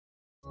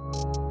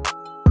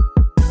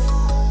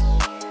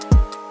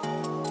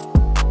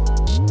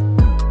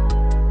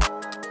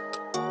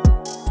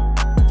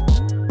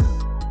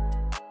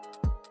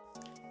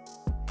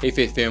Hey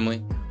Faith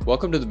family,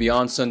 welcome to the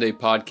Beyond Sunday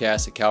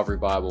podcast at Calvary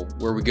Bible,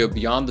 where we go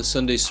beyond the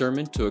Sunday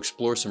sermon to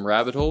explore some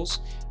rabbit holes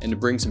and to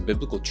bring some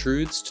biblical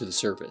truths to the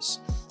surface.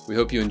 We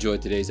hope you enjoyed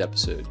today's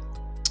episode.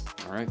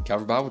 All right,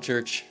 Calvary Bible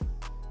Church,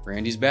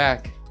 Randy's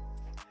back.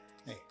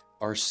 Hey.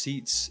 Our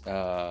seats,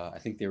 I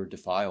think they were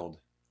defiled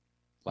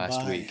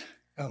last week.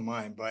 Oh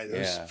my, by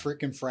those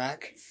frickin'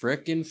 frack.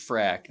 Frickin'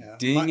 frack,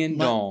 ding and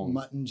dong.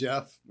 Mutt and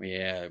Jeff.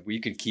 Yeah, we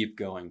could keep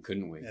going,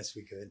 couldn't we? Yes,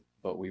 we could.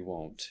 But we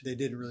won't. They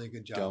did a really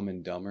good job. Dumb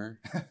and Dumber.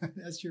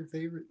 That's your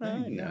favorite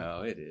thing. I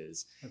know, it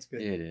is. That's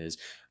good. It is.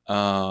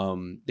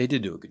 They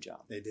did do a good job.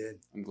 They did.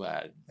 I'm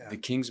glad. Yeah. The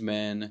King's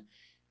Men,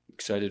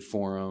 excited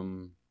for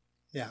them.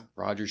 Yeah.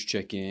 Rogers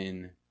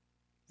Chicken.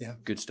 Yeah.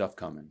 Good stuff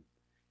coming.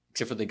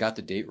 Except for they got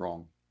the date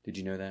wrong. Did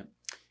you know that?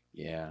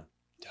 Yeah.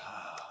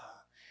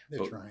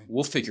 They're trying.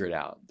 We'll figure it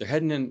out. They're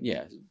heading in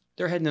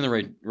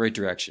the right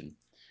direction.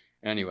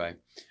 Anyway,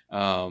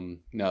 that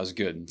was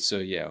good. So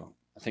yeah,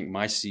 I think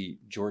my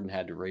seat, Jordan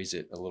had to raise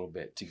it a little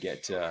bit to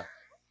get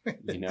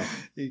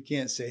You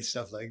can't say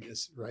stuff like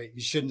this, right?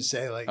 You shouldn't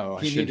say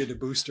he needed a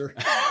booster.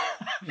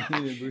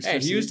 Hey,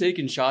 he was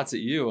taking shots at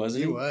you,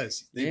 wasn't he? He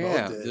was. They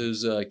both did.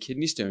 Those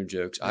kidney stone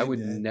jokes. I would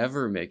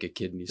never make a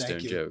kidney stone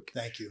joke.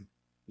 Thank you.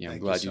 Yeah, I'm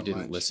glad you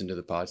didn't listen to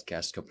the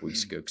podcast a couple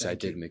weeks ago because I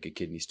did make a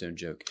kidney stone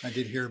joke. I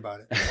did hear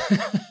about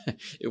it.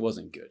 It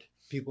wasn't good.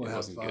 People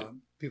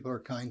are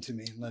kind to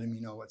me and letting me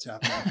know what's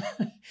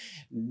happening.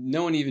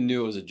 No one even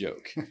knew it was a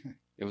joke.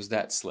 It was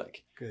that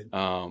slick. Good.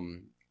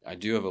 I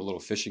do have a little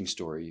fishing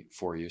story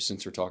for you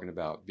since we're talking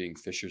about being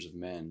fishers of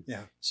men.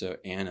 Yeah. So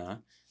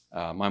Anna,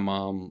 my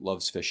mom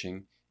loves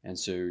fishing, and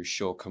so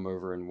she'll come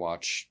over and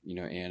watch,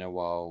 Anna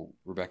while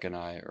Rebecca and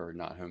I are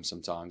not home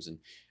sometimes, and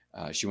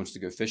she wants to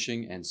go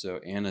fishing. And so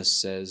Anna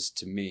says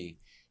to me,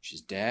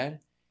 she's, "Dad,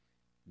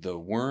 the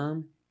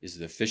worm is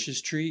the fish's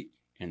treat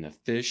and the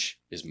fish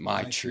is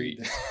my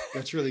treat."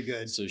 That's really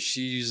good. So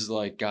she's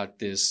got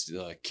this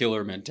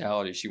killer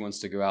mentality. She wants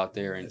to go out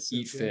there and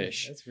eat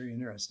fish. That's very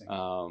interesting.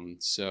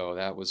 So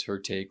that was her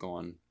take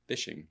on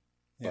fishing.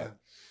 Yeah.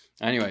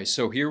 But anyway,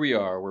 so here we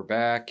are. We're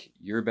back.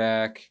 You're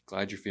back.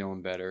 Glad you're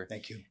feeling better.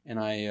 Thank you. And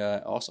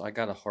I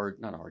got not a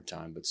hard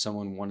time, but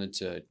someone wanted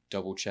to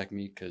double check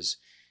me because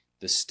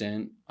the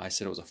stent, I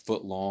said it was a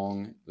foot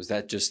long. Was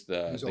that just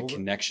the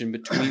connection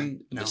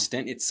between the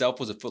stent itself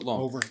was a foot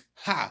long? Over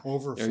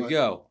a there foot. you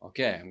go.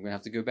 Okay, I'm going to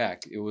have to go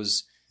back. It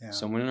was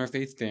someone in our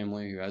faith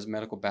family who has a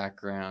medical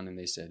background, and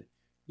they said,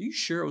 "Are you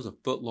sure it was a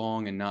foot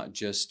long and not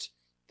just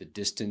the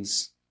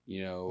distance,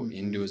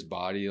 into his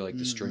body, like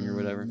the string or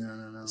whatever?"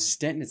 No. The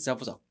stent in itself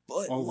was a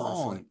foot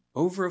long.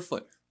 Over a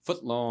foot.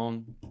 Foot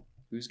long.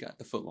 Who's got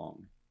the foot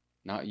long?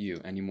 Not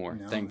you anymore,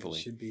 thankfully.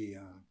 It should be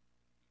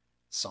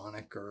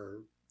Sonic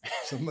or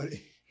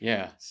somebody.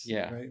 Yeah.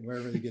 Right,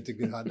 wherever they get the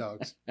good hot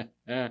dogs.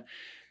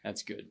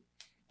 That's good.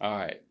 All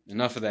right,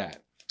 enough of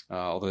that,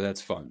 although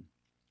that's fun.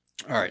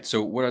 All right,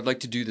 so what I'd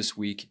like to do this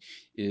week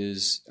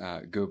is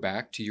go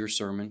back to your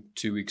sermon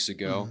 2 weeks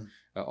ago.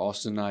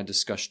 Austin and I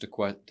discussed the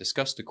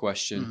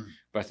question,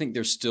 but I think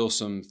there's still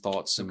some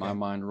thoughts in my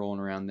mind rolling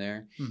around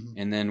there.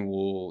 And then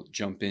we'll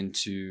jump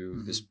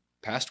into this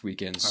past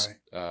weekend's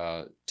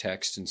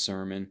text and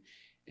sermon.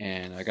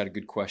 And I got a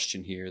good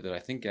question here that I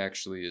think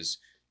actually is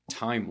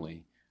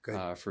timely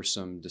for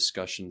some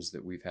discussions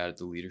that we've had at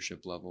the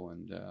leadership level,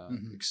 and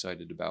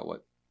excited about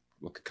what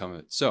could come of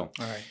it. So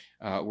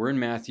we're in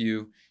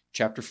Matthew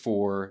chapter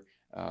 4.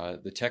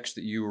 The text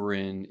that you were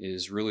in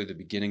is really the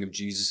beginning of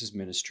Jesus'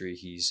 ministry.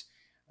 He's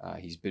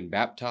been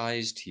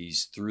baptized.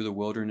 He's through the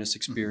wilderness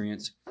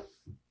experience,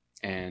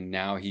 and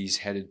now he's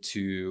headed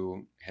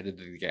to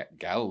the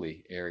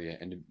Galilee area,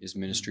 and his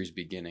ministry is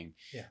beginning.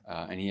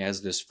 And he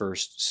has this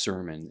first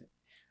sermon.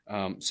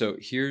 So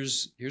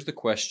here's the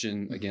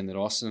question again that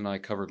Austin and I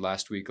covered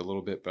last week a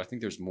little bit, but I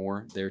think there's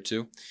more there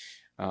too.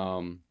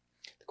 The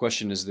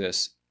question is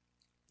this: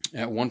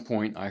 at one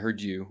point, I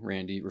heard you,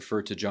 Randy,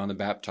 refer to John the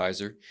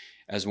Baptizer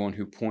as one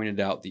who pointed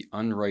out the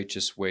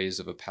unrighteous ways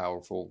of a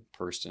powerful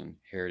person,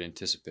 Herod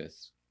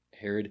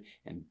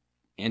and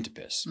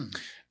Antipas.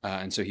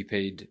 And so he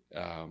paid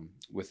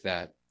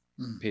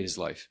his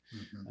life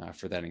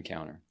for that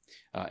encounter.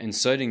 In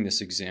citing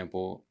this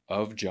example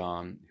of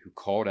John, who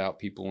called out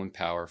people in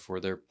power for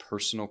their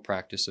personal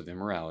practice of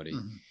immorality,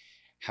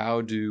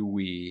 how do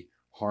we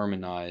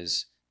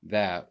harmonize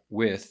that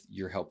with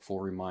your helpful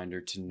reminder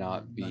to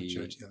not be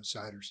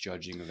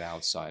judging of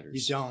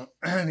outsiders? You don't.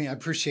 I mean, I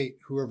appreciate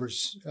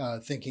whoever's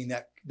thinking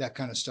that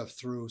kind of stuff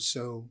through.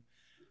 So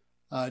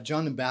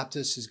John the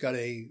Baptist has got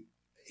a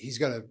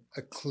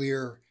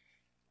clear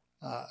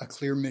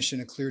mission,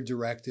 a clear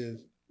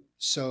directive.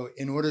 So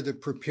in order to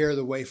prepare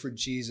the way for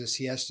Jesus,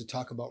 he has to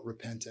talk about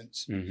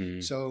repentance.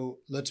 So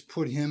let's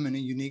put him in a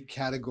unique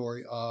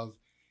category of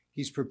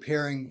he's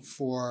preparing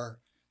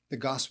for the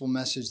gospel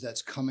message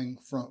that's coming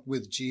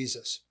with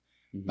Jesus.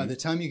 By the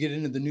time you get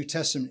into the New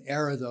Testament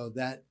era, though,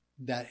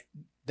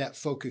 that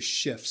focus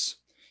shifts.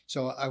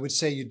 So I would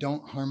say you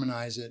don't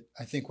harmonize it.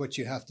 I think what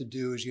you have to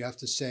do is you have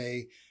to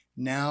say,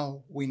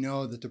 now we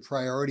know that the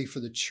priority for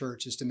the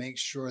church is to make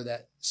sure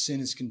that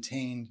sin is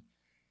contained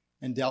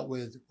and dealt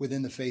with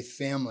within the faith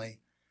family,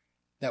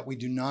 that we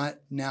do not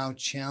now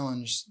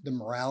challenge the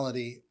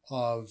morality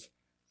of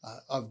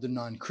the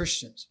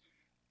non-Christians.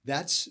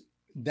 That's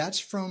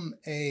from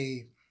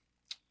a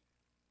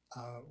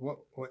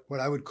what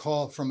I would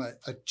call from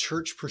a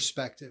church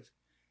perspective.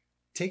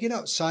 Take it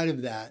outside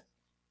of that,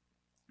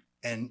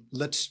 and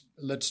let's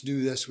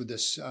do this with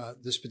this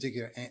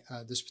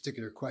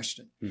particular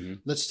question. Mm-hmm.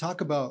 Let's talk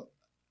about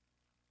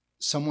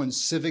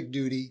someone's civic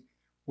duty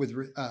with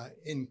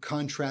in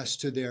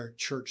contrast to their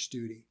church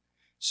duty.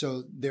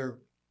 So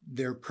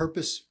their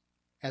purpose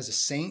as a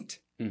saint,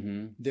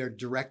 Mm-hmm. their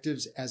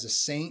directives as a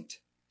saint.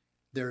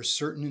 There are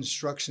certain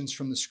instructions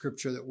from the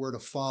scripture that we're to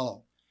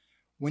follow.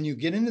 When you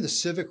get into the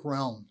civic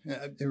realm,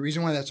 the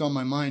reason why that's on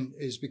my mind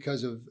is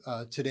because of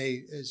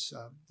today is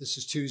this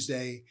is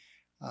Tuesday.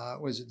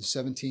 Was it the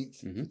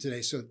 17th Mm-hmm.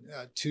 today? So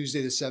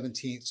Tuesday the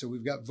 17th. So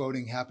we've got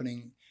voting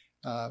happening.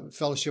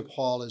 Fellowship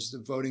Hall is the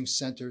voting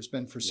center. It's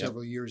been for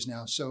several years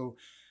now. So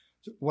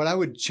what I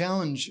would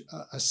challenge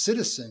a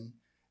citizen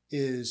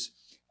is,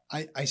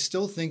 I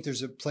still think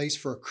there's a place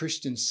for a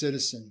Christian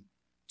citizen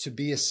to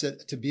be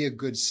a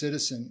good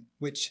citizen,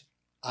 which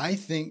I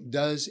think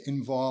does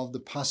involve the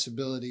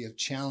possibility of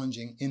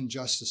challenging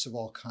injustice of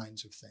all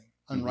kinds of things,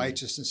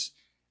 unrighteousness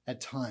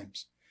at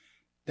times.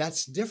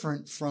 That's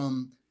different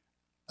from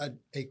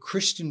a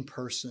Christian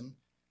person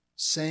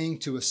saying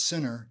to a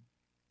sinner,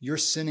 "You're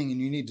sinning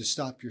and you need to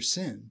stop your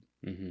sin."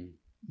 Mm-hmm.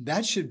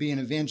 That should be an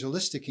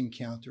evangelistic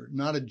encounter,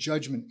 not a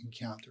judgment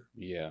encounter.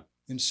 Yeah.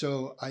 And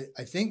so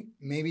I think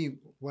maybe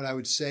what I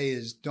would say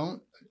is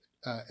don't,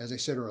 as I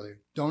said earlier,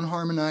 don't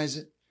harmonize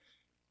it.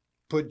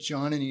 Put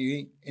John in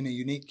a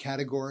unique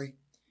category.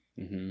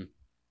 Mm-hmm.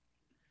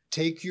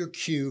 Take your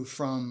cue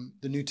from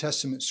the New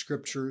Testament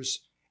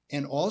scriptures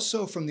and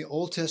also from the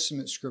Old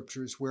Testament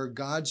scriptures where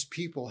God's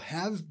people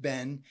have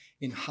been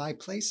in high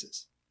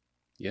places.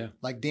 Yeah.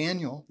 Like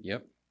Daniel.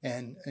 Yep.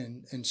 And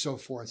so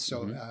forth.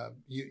 So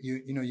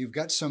Mm-hmm. you've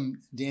got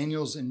some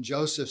Daniels and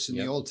Josephs in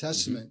the Old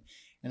Testament. Mm-hmm.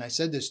 And I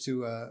said this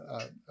to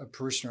a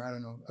parishioner, I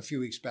don't know, a few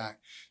weeks back.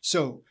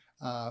 So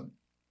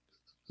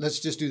let's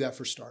just do that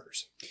for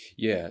starters.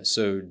 Yeah.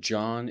 So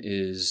John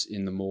is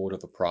in the mold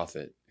of a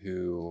prophet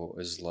who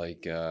is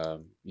like,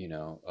 a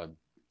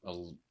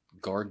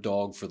guard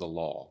dog for the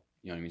law.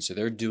 You know what I mean? So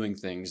they're doing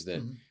things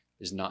that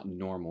is not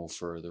normal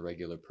for the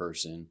regular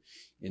person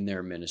in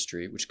their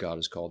ministry, which God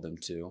has called them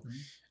to.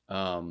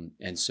 Mm-hmm.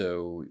 And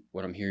so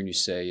what I'm hearing you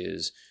say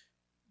is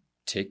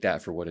take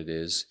that for what it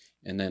is.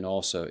 And then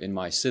also in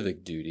my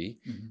civic duty,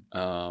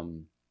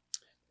 I'm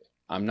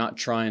not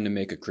trying to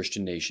make a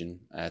Christian nation.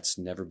 That's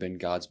never been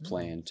God's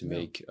plan to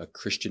make a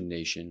Christian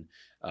nation.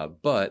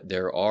 But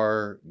there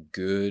are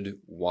good,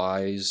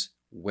 wise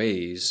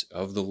ways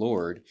of the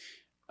Lord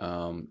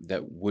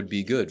that would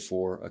be good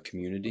for a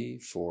community,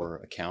 for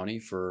a county,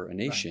 for a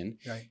nation.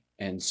 Right.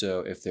 And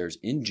so if there's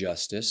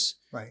injustice,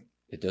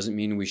 it doesn't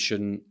mean we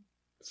shouldn't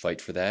fight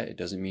for that. It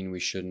doesn't mean we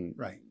shouldn't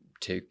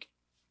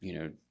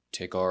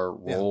take our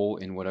role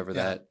in whatever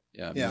that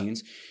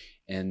means.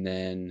 And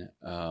then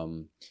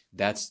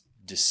that's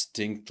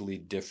distinctly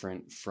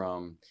different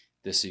from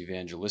this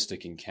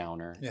evangelistic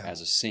encounter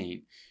as a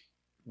saint,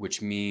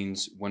 which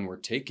means when we're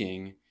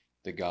taking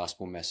the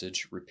gospel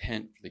message,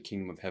 repent, the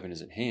kingdom of heaven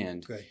is at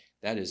hand,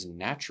 that is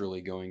naturally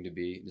going to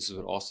be, this is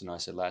what Austin and I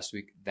said last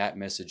week, that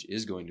message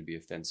is going to be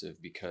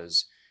offensive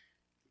because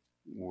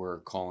we're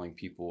calling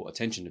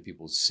attention to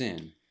people's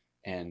sin,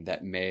 and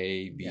that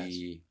may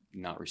be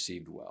not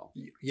received well.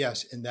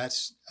 Yes, and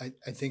that's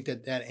I think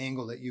that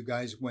angle that you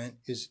guys went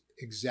is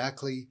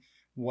exactly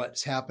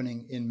what's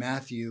happening in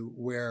Matthew,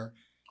 where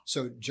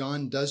so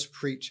John does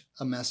preach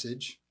a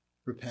message,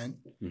 repent.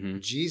 Mm-hmm.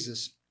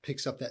 Jesus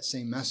picks up that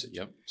same message.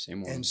 Yep,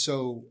 same one.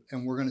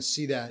 And we're going to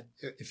see that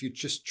if you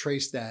just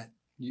trace that,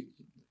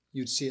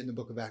 you'd see it in the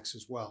book of Acts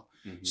as well.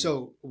 Mm-hmm.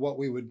 So what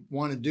we would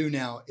want to do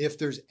now, if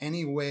there's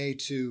any way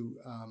to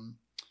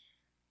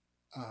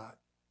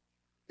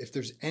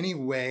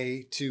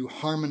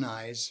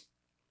harmonize,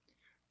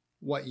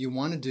 what you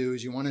want to do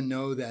is you want to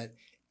know that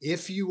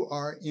if you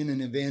are in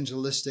an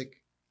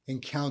evangelistic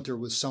encounter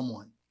with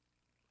someone,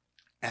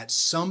 at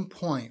some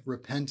point,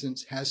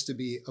 repentance has to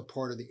be a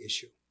part of the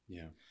issue.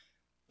 Yeah.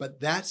 But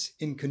that's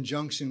in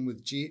conjunction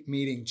with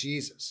meeting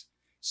Jesus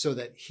so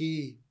that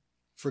he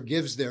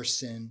forgives their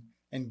sin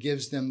and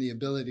gives them the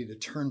ability to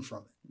turn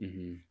from it.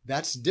 Mm-hmm.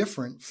 That's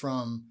different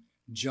from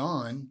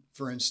John,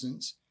 for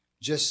instance,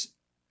 just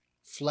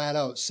flat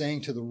out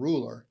saying to the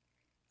ruler,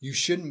 you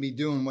shouldn't be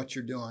doing what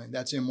you're doing.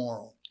 That's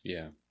immoral.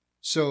 Yeah.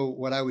 So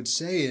what I would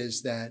say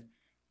is that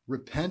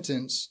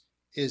repentance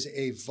is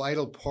a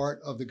vital part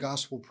of the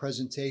gospel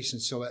presentation.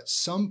 So at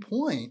some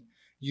point,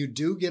 you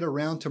do get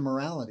around to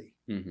morality.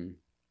 Mm-hmm.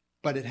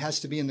 But it has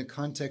to be in the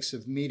context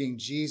of meeting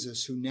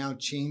Jesus, who now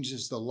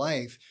changes the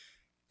life.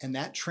 And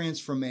that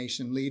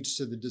transformation leads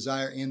to the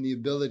desire and the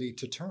ability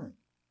to turn.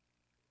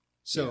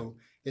 So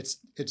it's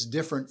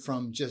different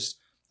from just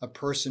a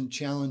person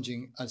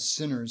challenging a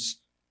sinner's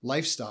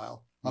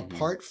lifestyle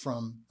apart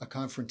from a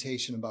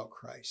confrontation about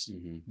Christ.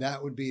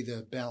 That would be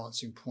the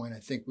balancing point I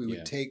think we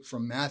would take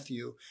from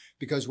Matthew,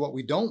 because what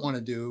we don't want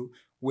to do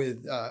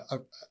with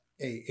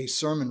a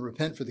sermon,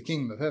 repent for the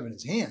kingdom of heaven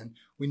is hand,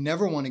 we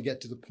never want to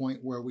get to the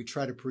point where we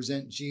try to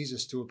present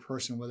Jesus to a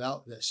person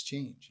without this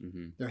change.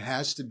 There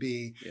has to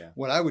be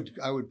what I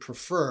would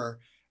prefer,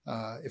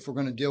 if we're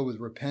going to deal with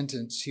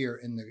repentance here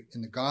in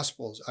the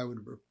Gospels,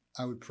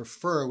 I would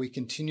prefer we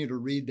continue to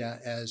read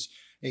that as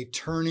a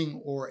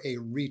turning or a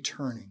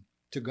returning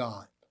to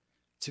God,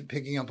 to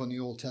picking up on the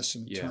Old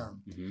Testament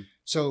term.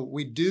 So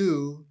we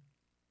do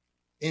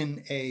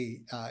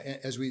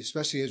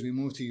especially as we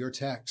move to your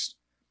text,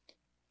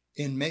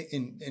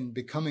 in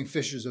becoming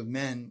fishers of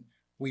men,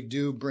 we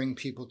do bring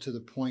people to the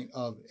point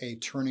of a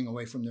turning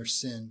away from their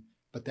sin,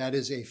 but that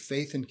is a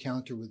faith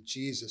encounter with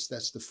Jesus.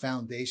 That's the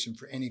foundation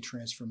for any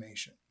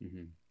transformation.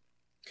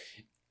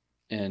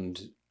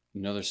 And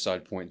another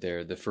side point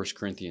there, the 1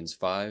 Corinthians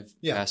 5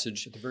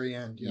 passage at the very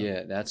end.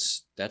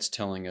 That's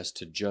telling us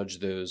to judge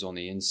those on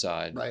the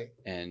inside, right?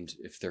 And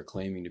if they're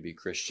claiming to be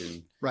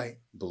Christian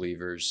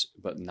believers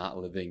but not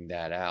living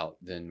that out,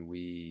 then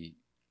we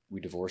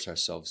divorce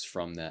ourselves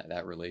from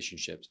that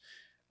relationship,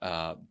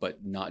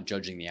 but not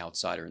judging the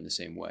outsider in the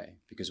same way,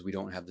 because we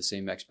don't have the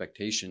same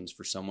expectations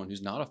for someone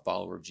who's not a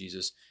follower of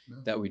Jesus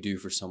that we do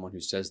for someone who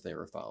says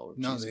they're a follower of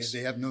Jesus.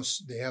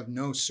 They have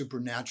no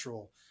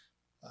supernatural.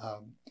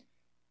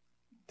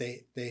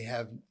 They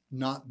have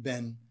not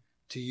been,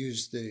 to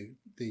use the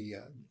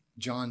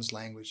John's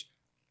language,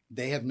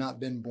 they have not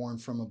been born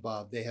from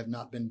above. They have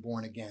not been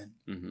born again.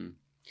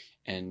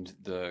 And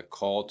the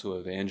call to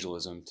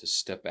evangelism, to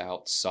step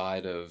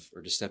outside of,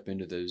 or to step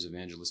into those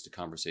evangelistic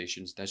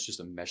conversations, that's just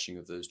a meshing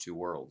of those two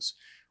worlds,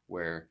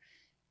 where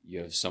you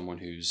have someone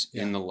who's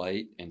in the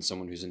light and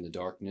someone who's in the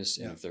darkness.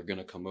 And if they're going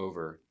to come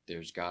over,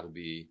 there's got to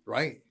be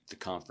the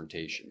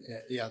confrontation.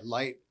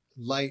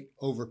 Light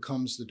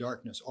overcomes the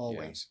darkness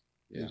always.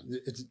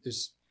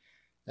 It's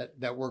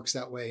that works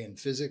that way in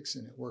physics,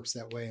 and it works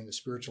that way in the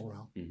spiritual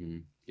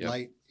realm.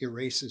 Light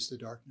erases the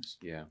darkness.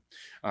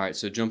 All right.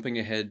 So jumping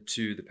ahead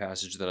to the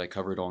passage that I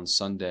covered on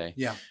Sunday.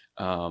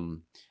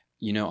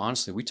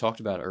 Honestly, we talked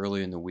about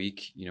early in the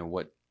week,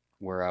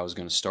 where I was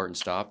going to start and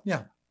stop.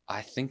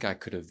 I think I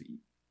could have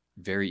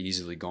very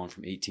easily gone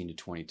from 18 to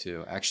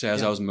 22. Actually,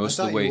 as I was most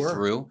of the way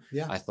through,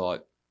 I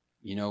thought,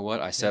 you know what?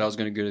 I said I was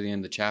going to go to the end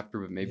of the chapter,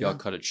 but maybe I'll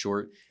cut it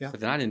short.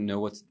 But then I didn't know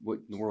what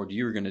in the world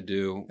you were going to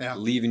do,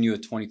 leaving you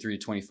at 23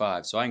 to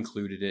 25. So I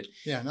included it.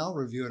 And I'll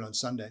review it on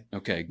Sunday.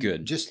 Okay,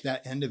 good. Just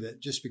that end of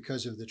it, just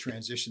because of the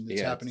transition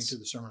that's happening to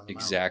the Sermon on the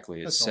Mount.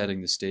 Exactly. It's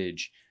setting the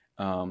stage.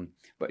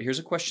 But here's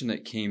a question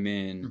that came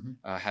in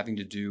having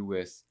to do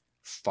with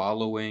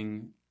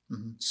following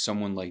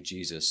someone like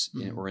Jesus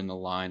or in the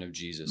line of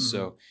Jesus.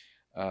 So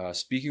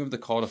speaking of the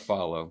call to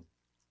follow,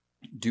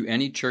 do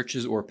any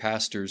churches or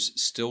pastors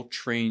still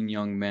train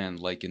young men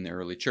like in the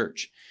early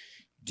church?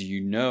 Do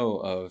you know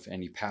of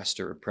any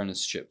pastor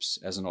apprenticeships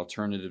as an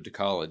alternative to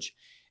college?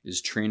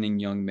 Is training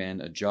young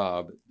men a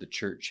job the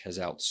church has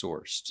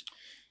outsourced?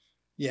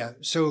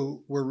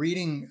 So we're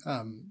reading,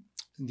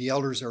 the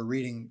elders are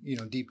reading,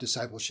 Deep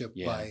Discipleship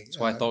by... That's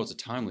why I thought it was a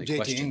timely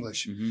question. J.T.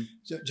 English.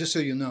 So, just so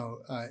you know,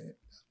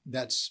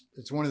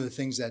 it's one of the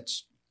things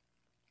that's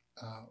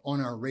on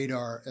our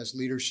radar as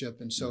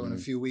leadership. And so in a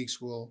few weeks,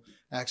 we'll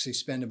actually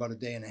spend about a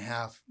day and a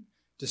half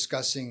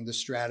discussing the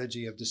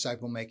strategy of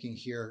disciple making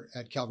here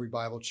at Calvary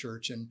Bible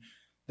Church. And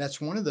that's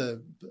one of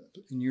and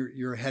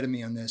you're ahead of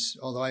me on this,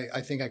 although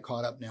I think I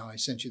caught up now. I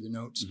sent you the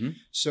notes.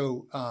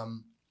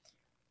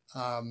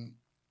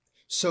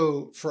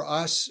 So for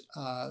us,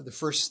 the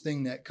first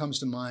thing that comes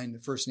to mind, the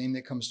first name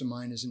that comes to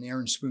mind is an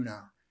Aaron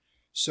Spoonhour.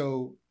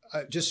 So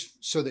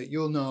just so that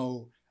you'll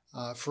know,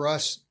 for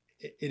us,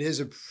 it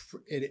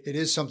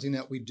is something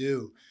that we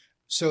do.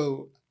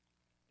 So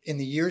in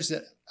the years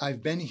that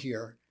I've been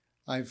here,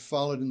 I've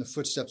followed in the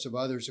footsteps of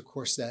others, of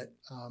course, that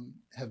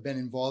have been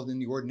involved in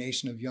the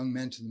ordination of young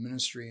men to the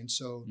ministry. And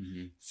so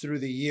through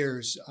the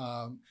years,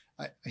 I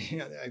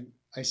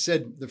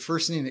said the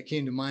first name that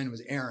came to mind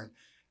was Aaron.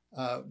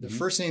 The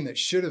first name that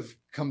should have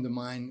come to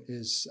mind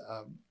is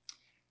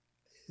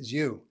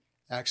you,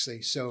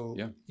 actually. So,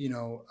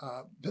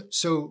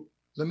 so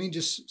let me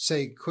just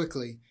say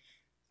quickly,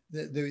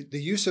 the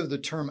use of the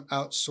term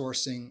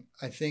outsourcing,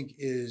 I think,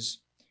 is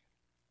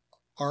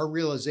our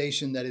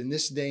realization that in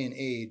this day and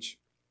age,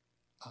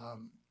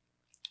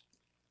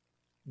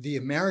 the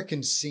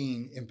American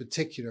scene in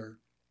particular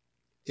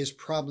is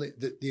probably,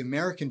 the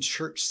American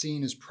church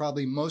scene is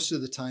probably most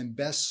of the time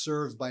best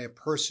served by a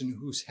person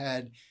who's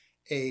had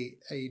a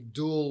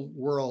dual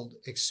world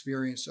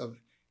experience of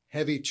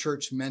heavy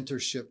church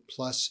mentorship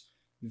plus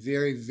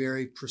very,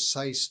 very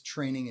precise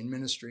training in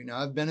ministry. Now,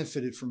 I've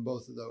benefited from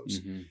both of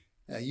those.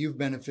 You've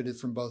benefited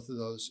from both of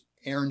those.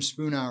 Aaron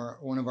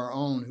Spoonhour, one of our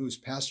own, who's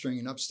pastoring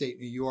in upstate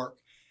New York,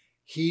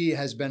 he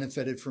has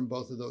benefited from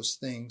both of those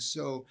things.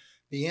 So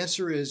the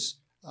answer is,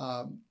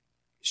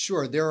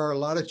 sure, there are a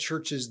lot of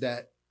churches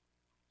that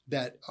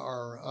that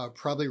are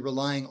probably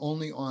relying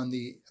only on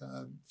the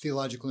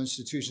theological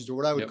institutions, or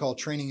what I would call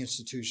training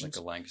institutions,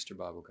 like a Lancaster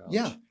Bible College.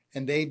 Yeah,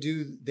 and they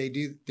do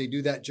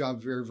that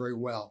job very, very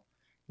well.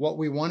 What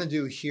we want to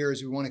do here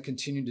is we want to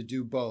continue to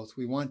do both.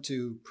 We want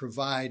to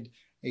provide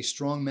a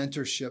strong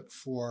mentorship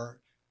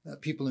for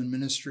people in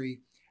ministry,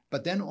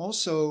 but then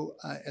also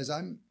as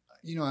I'm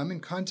in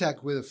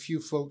contact with a few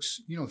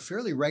folks,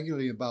 fairly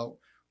regularly about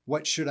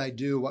what should I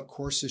do, what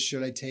courses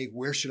should I take,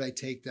 where should I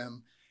take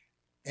them,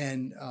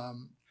 and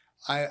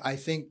I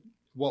think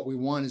what we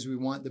want is we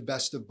want the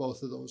best of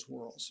both of those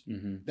worlds.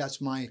 Mm-hmm. That's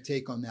my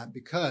take on that,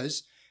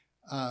 because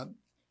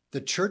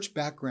the church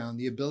background,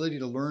 the ability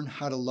to learn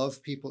how to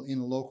love people in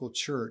a local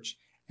church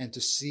and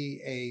to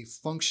see a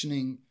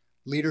functioning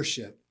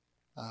leadership,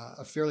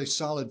 a fairly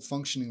solid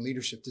functioning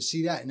leadership, to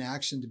see that in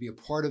action, to be a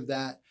part of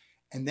that,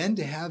 and then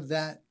to have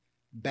that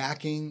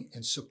backing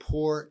and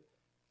support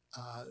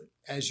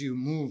as you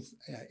move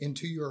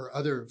into your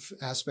other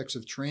aspects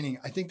of training.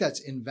 I think that's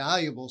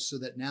invaluable, so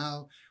that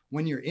now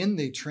when you're in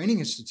the training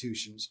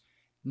institutions,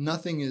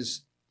 nothing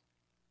is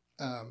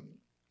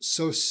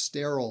so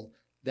sterile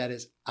that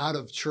is out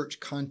of church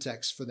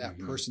context for that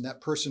person.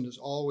 That person is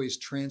always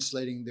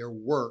translating their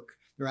work,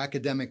 their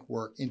academic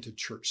work, into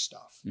church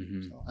stuff.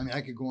 So,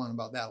 I could go on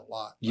about that a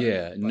lot.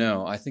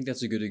 No, I think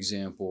that's a good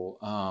example.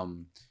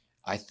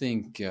 I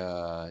think,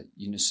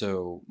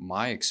 so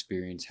my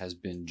experience has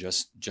been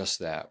just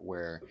that,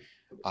 where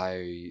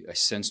I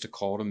sensed a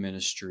call to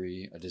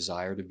ministry, a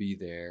desire to be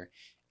there,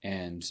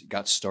 and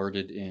got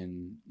started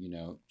in,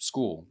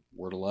 school,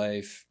 Word of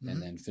Life,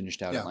 and then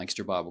finished out at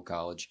Lancaster Bible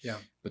College. Yeah.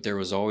 But there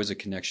was always a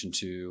connection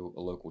to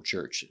a local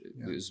church.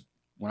 It was,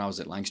 when I was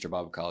at Lancaster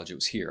Bible College, it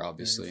was here,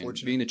 obviously,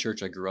 and being the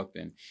church I grew up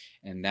in.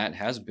 And that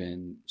has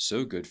been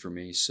so good for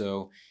me.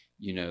 So,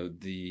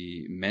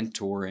 the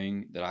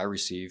mentoring that I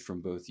received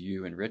from both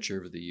you and Rich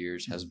over the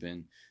years has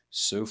been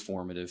so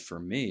formative for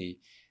me.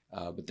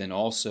 But then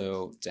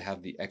also to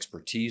have the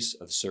expertise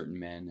of certain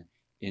men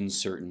in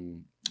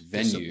certain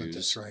venues,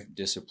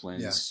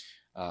 disciplines,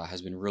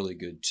 has been really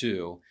good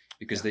too,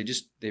 because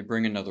they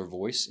bring another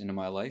voice into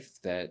my life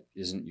that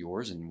isn't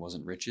yours and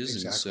wasn't Rich's.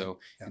 Exactly. And so,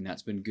 and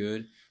that's been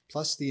good.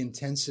 Plus the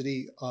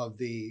intensity of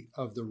the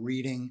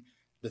reading,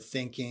 the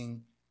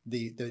thinking,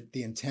 the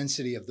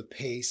intensity of the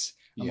pace.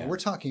 We're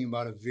talking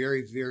about a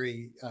very,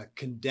 very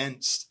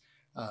condensed,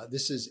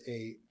 this is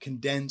a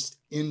condensed,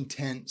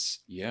 intense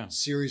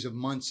series of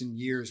months and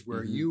years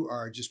where you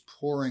are just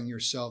pouring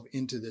yourself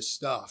into this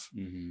stuff.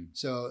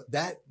 So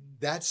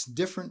that's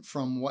different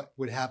from what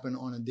would happen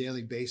on a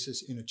daily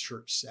basis in a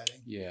church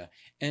setting. Yeah.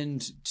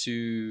 And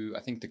I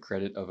think the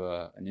credit of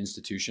an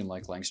institution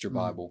like Lancaster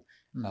Bible,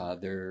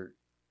 they're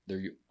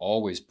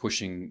always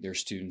pushing their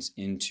students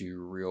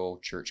into real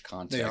church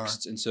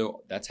contexts. And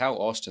so that's how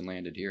Austin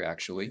landed here,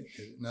 actually.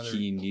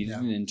 He needed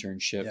an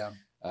internship.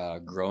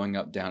 Growing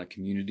up down at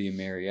Community in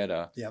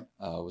Marietta,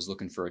 was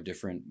looking for a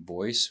different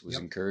voice, was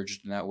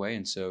encouraged in that way.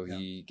 And so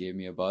he gave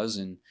me a buzz,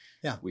 and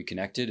we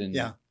connected,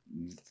 and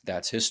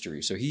that's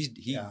history. So he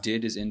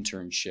did his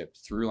internship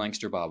through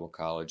Lancaster Bible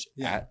College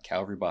at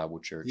Calvary Bible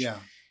Church.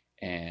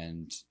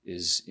 And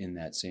is in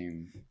that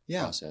same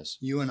process.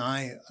 You and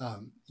I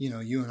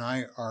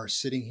are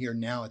sitting here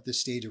now at this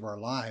stage of our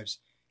lives,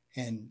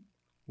 and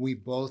we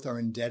both are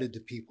indebted to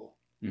people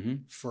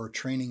for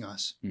training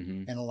us.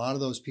 And a lot of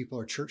those people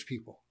are church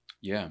people.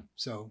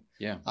 So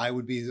I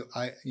would be,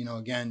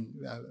 again,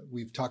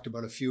 we've talked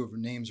about a few of the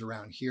names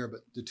around here, but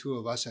the two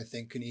of us, I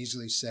think, can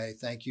easily say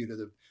thank you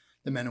to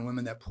the men and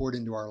women that poured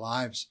into our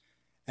lives.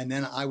 And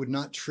then I would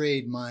not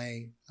trade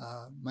my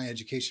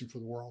education for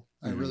the world.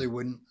 I really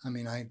wouldn't.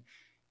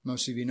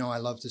 Most of you know I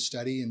love to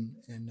study, and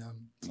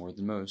more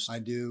than most. I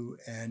do,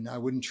 and I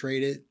wouldn't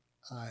trade it.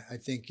 I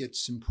think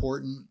it's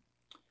important.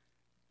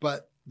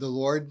 But the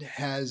Lord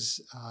has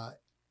a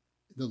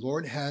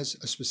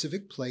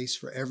specific place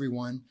for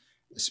everyone,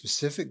 a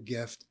specific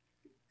gift,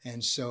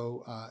 and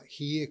so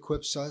He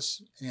equips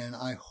us. And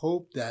I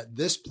hope that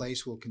this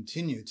place will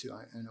continue to.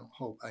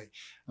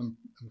 I'm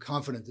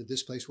confident that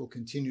this place will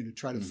continue to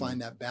try to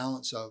find that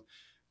balance of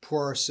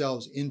pour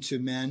ourselves into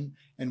men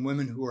and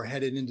women who are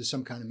headed into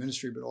some kind of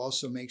ministry, but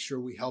also make sure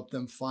we help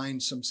them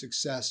find some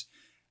success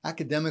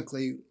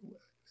academically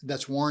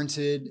that's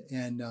warranted.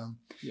 And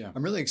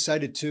I'm really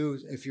excited too.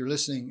 If you're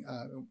listening,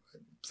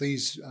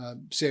 please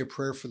say a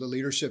prayer for the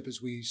leadership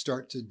as we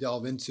start to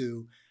delve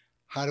into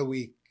how do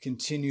we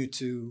continue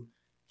to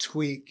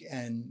tweak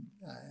and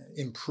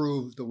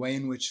improve the way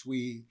in which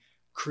we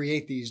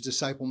create these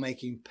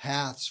disciple-making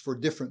paths for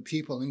different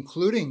people,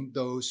 including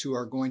those who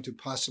are going to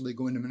possibly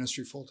go into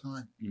ministry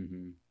full-time.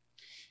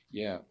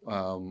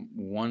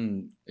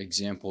 One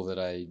example that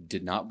I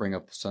did not bring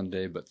up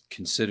Sunday but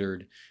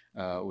considered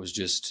was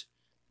just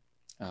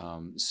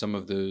some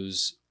of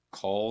those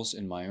calls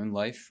in my own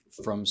life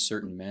from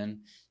certain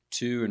men.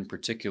 Two in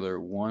particular.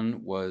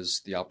 One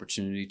was the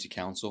opportunity to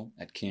counsel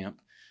at camp,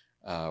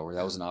 where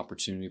that was an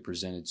opportunity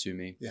presented to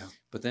me.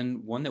 But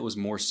then one that was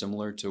more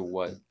similar to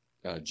what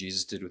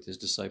Jesus did with his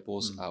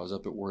disciples. I was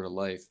up at Word of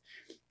Life,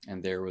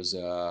 and there was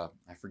I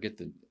forget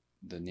the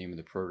the name of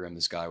the program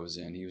this guy was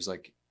in. He was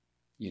like,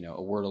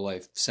 a Word of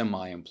Life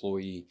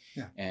semi-employee.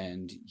 Yeah.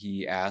 And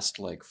he asked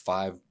like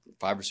five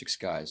or six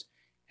guys,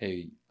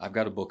 hey, I've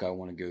got a book I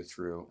want to go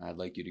through. I'd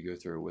like you to go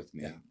through it with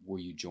me. Yeah. Will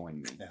you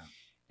join me? Yeah.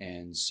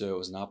 And so it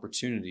was an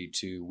opportunity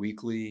to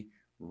weekly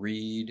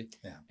read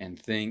and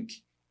think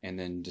and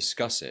then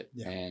discuss it.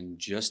 Yeah. And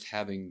just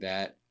having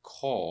that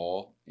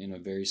call in a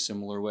very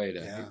similar way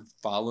to hey,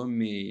 follow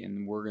me,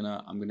 and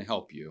I'm going to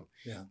help you.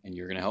 Yeah. And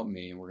you're going to help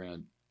me, and we're going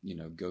to,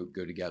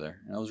 go together.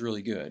 And that was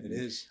really good. It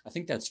is. I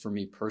think that's, for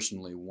me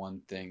personally,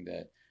 one thing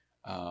that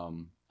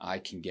I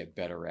can get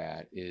better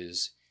at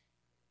is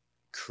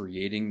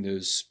creating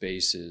those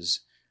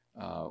spaces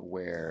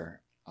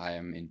where I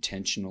am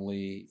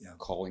intentionally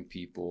calling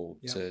people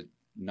to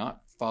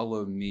not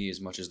follow me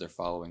as much as they're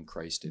following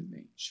Christ in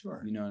me.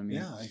 Sure. You know what I mean?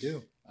 Yeah, I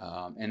do.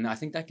 And I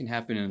think that can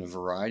happen in a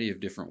variety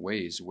of different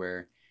ways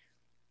where,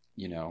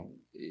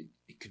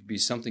 it could be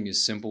something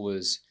as simple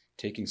as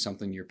taking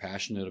something you're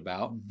passionate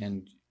about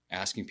and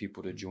asking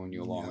people to join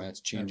you along. That's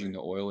changing the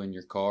oil in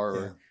your car,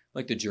 or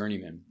like the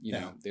journeyman,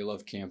 they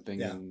love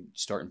camping and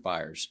starting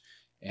fires,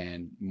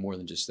 and more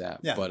than just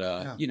that.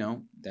 But,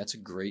 that's a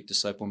great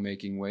disciple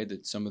making way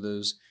that some of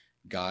those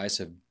guys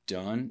have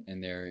done,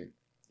 and they're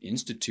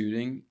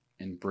instituting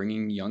and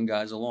bringing young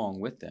guys along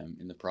with them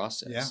in the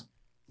process. Yeah.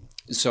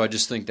 So I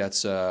just think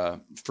that's,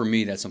 for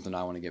me, that's something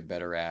I want to get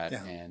better at,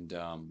 and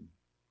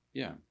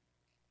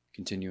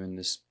continue in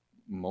this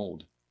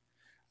mold.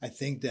 I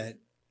think that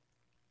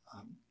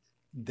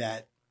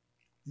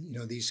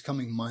these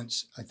coming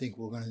months, I think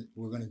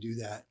we're gonna do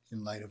that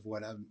in light of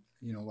what I'm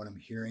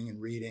hearing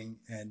and reading,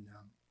 and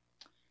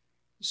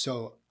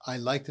so I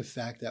like the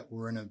fact that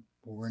we're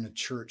in a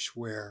church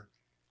where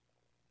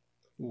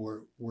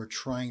we're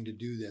trying to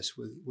do this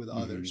with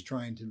others,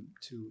 trying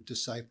to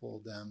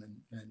disciple them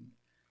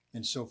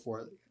and so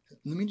forth.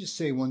 Let me just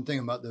say one thing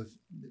about the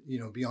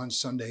Beyond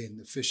Sunday and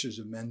the Fishers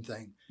of Men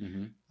thing.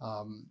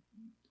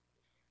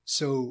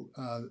 So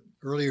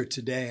earlier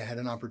today, I had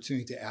an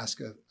opportunity to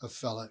ask a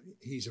fella.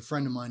 He's a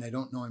friend of mine. I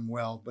don't know him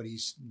well, but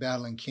he's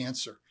battling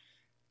cancer,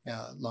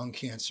 lung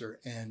cancer.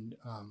 And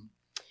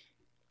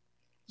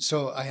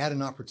so I had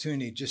an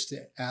opportunity just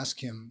to ask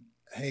him,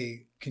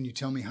 hey, can you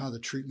tell me how the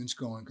treatment's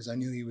going? Because I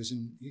knew he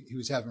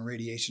was having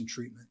radiation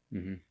treatment.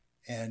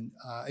 And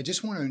I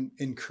just want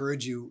to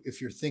encourage you, if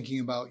you're thinking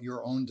about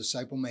your own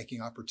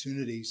disciple-making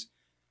opportunities,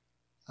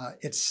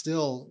 it's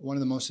still one of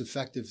the most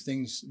effective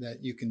things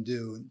that you can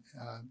do.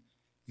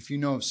 If you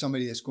know of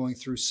somebody that's going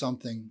through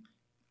something,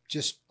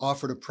 just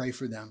offer to pray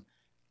for them.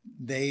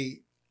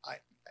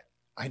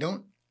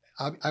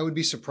 I would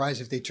be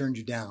surprised if they turned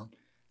you down.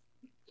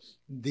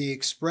 The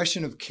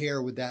expression of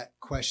care with that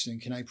question,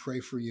 can I pray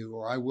for you?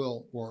 Or I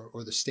will,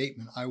 or the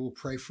statement, I will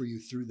pray for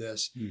you through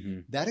this.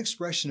 That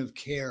expression of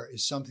care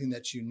is something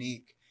that's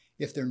unique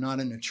if they're not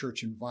in a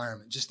church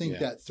environment. Just think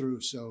that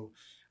through. So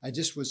I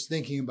just was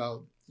thinking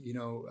about,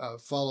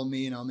 follow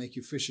me and I'll make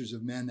you fishers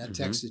of men, that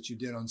text that you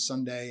did on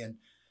Sunday. And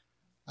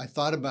I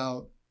thought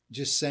about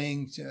just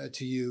saying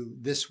to you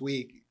this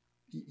week,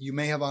 you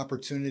may have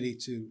opportunity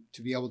to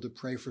be able to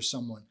pray for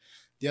someone.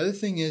 The other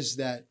thing is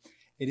that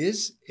it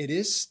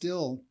is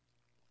still,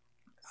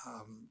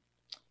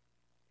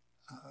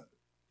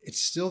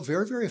 it's still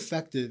very, very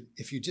effective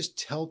if you just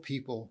tell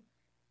people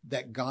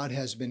that God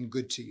has been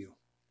good to you.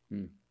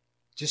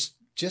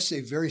 Just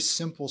a very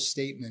simple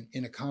statement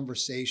in a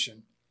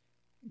conversation.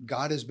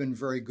 God has been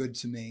very good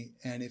to me.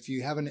 And if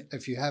you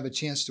have a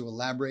chance to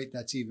elaborate,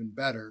 that's even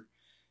better,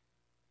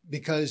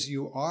 because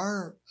you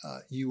are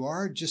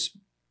just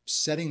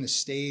setting the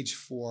stage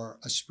for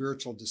a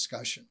spiritual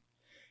discussion.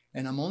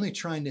 And I'm only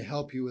trying to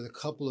help you with a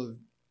couple of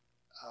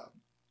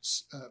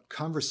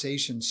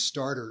conversation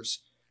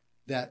starters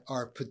that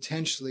are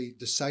potentially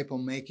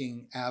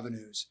disciple-making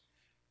avenues.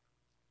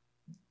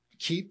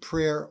 Keep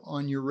prayer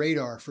on your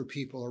radar for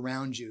people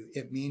around you.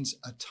 It means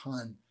a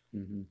ton.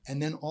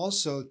 And then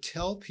also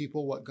tell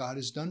people what God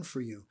has done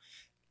for you.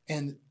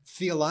 And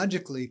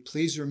theologically,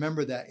 please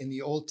remember that in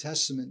the Old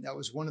Testament, that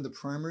was one of the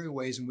primary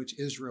ways in which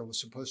Israel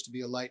was supposed to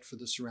be a light for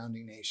the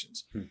surrounding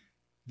nations.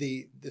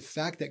 The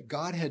fact that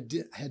God had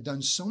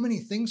done so many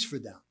things for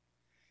them.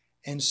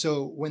 And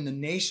so when the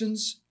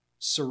nations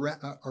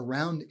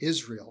around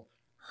Israel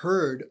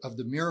heard of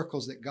the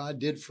miracles that God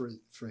did for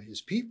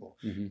his people,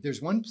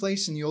 there's one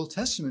place in the Old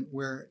Testament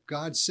where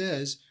God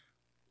says,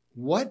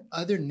 what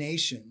other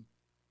nation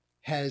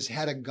has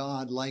had a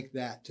God like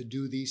that to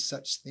do these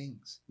such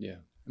things?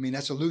 I mean,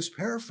 that's a loose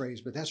paraphrase,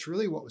 but that's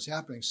really what was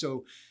happening.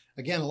 So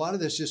again, a lot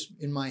of this just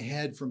in my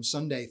head from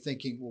Sunday,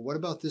 thinking, well, what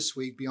about this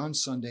week beyond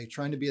Sunday,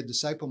 trying to be a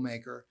disciple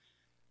maker?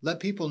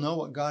 Let people know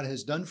what God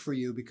has done for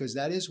you, because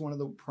that is one of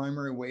the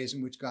primary ways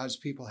in which God's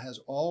people have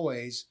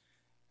always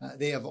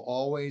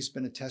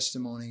been a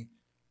testimony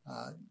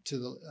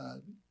to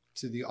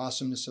the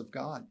awesomeness of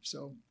God.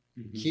 So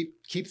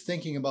keep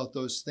thinking about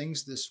those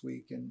things this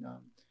week, and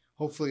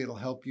hopefully it'll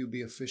help you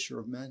be a fisher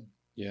of men.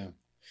 Yeah.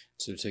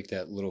 So take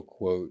that little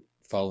quote,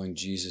 following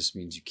Jesus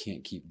means you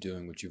can't keep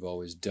doing what you've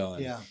always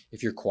done. Yeah.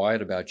 If you're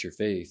quiet about your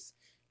faith,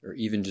 or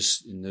even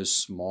just in those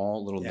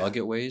small little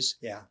nugget ways,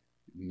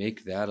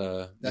 make that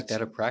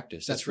a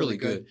practice. That's really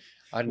good.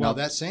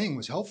 That saying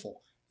was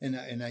helpful. And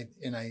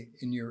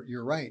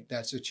you're right.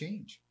 That's a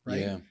change,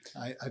 right? Yeah.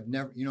 I've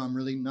never, I'm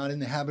really not in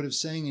the habit of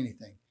saying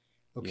anything.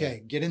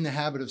 Okay. Get in the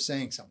habit of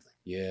saying something.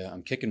 Yeah.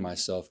 I'm kicking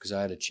myself because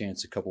I had a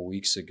chance a couple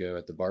weeks ago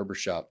at the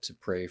barbershop to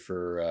pray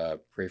for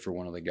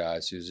one of the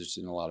guys who's just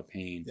in a lot of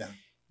pain. Yeah.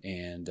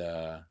 And,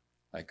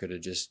 I could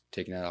have just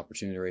taken that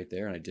opportunity right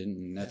there, and I didn't.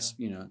 And that's,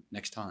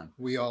 next time.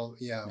 We all,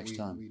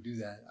 we do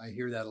that. I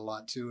hear that a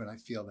lot too, and I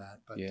feel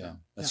that. But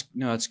that's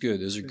good.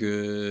 Those are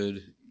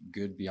good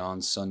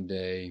Beyond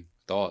Sunday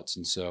thoughts.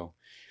 And so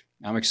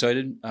I'm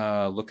excited.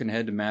 Looking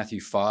ahead to Matthew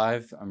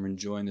 5. I'm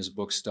enjoying this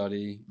book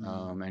study.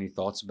 Any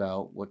thoughts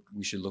about what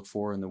we should look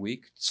for in the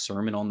week?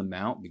 Sermon on the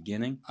Mount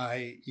beginning.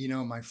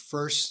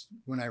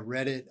 When I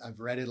read it, I've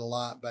read it a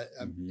lot, but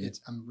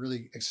I'm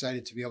really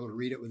excited to be able to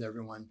read it with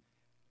everyone.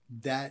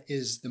 That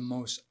is the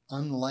most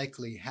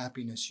unlikely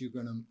happiness you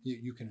can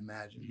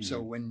imagine. Mm-hmm. So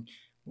when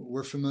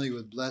we're familiar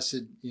with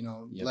blessed,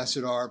 blessed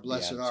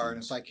are,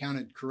 and if I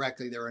counted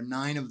correctly, there are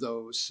 9 of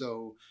those.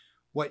 So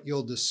what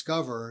you'll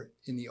discover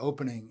in the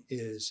opening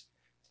is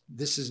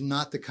this is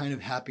not the kind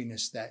of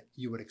happiness that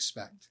you would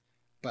expect,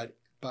 but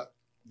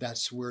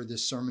that's where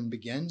this sermon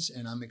begins.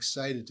 And I'm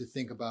excited to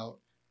think about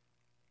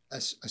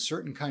a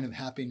certain kind of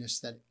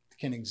happiness that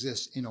can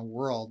exist in a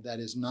world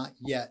that is not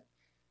yet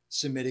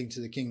submitting to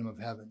the kingdom of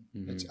heaven.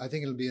 Mm-hmm. I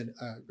think it'll be a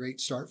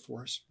great start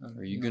for us.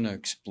 Are you going to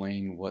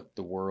explain what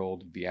the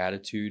world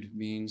beatitude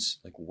means?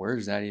 Like, where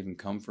does that even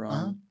come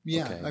from?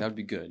 Yeah. Okay, that'd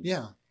be good.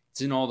 Yeah.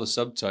 It's in all the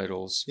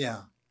subtitles.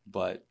 Yeah.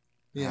 But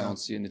I don't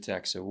see it in the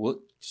text. So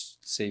we'll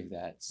just save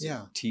that.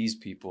 Tease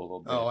people a little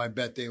bit. Oh, I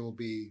bet they will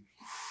be.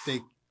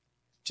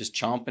 Just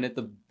chomping at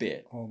the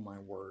bit. Oh, my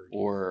word.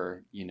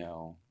 Or,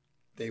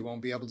 they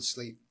won't be able to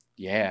sleep.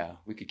 Yeah,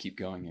 we could keep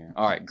going here.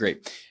 All right,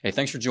 great. Hey,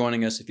 thanks for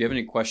joining us. If you have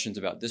any questions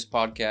about this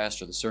podcast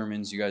or the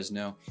sermons, you guys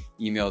know,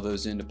 email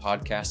those into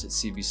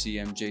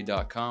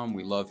podcast@cbcmj.com.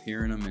 We love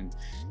hearing them and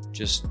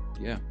just,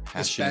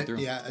 hashing it through.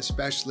 Yeah,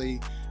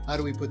 especially how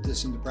do we put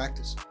this into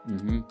practice?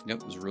 Mm-hmm. Yep,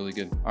 it was really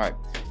good. All right,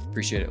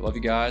 appreciate it. Love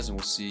you guys, and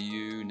we'll see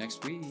you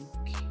next week.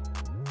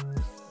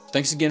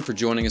 Thanks again for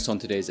joining us on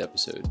today's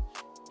episode.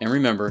 And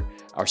remember,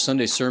 our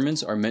Sunday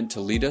sermons are meant to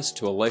lead us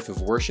to a life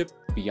of worship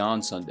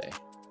beyond Sunday.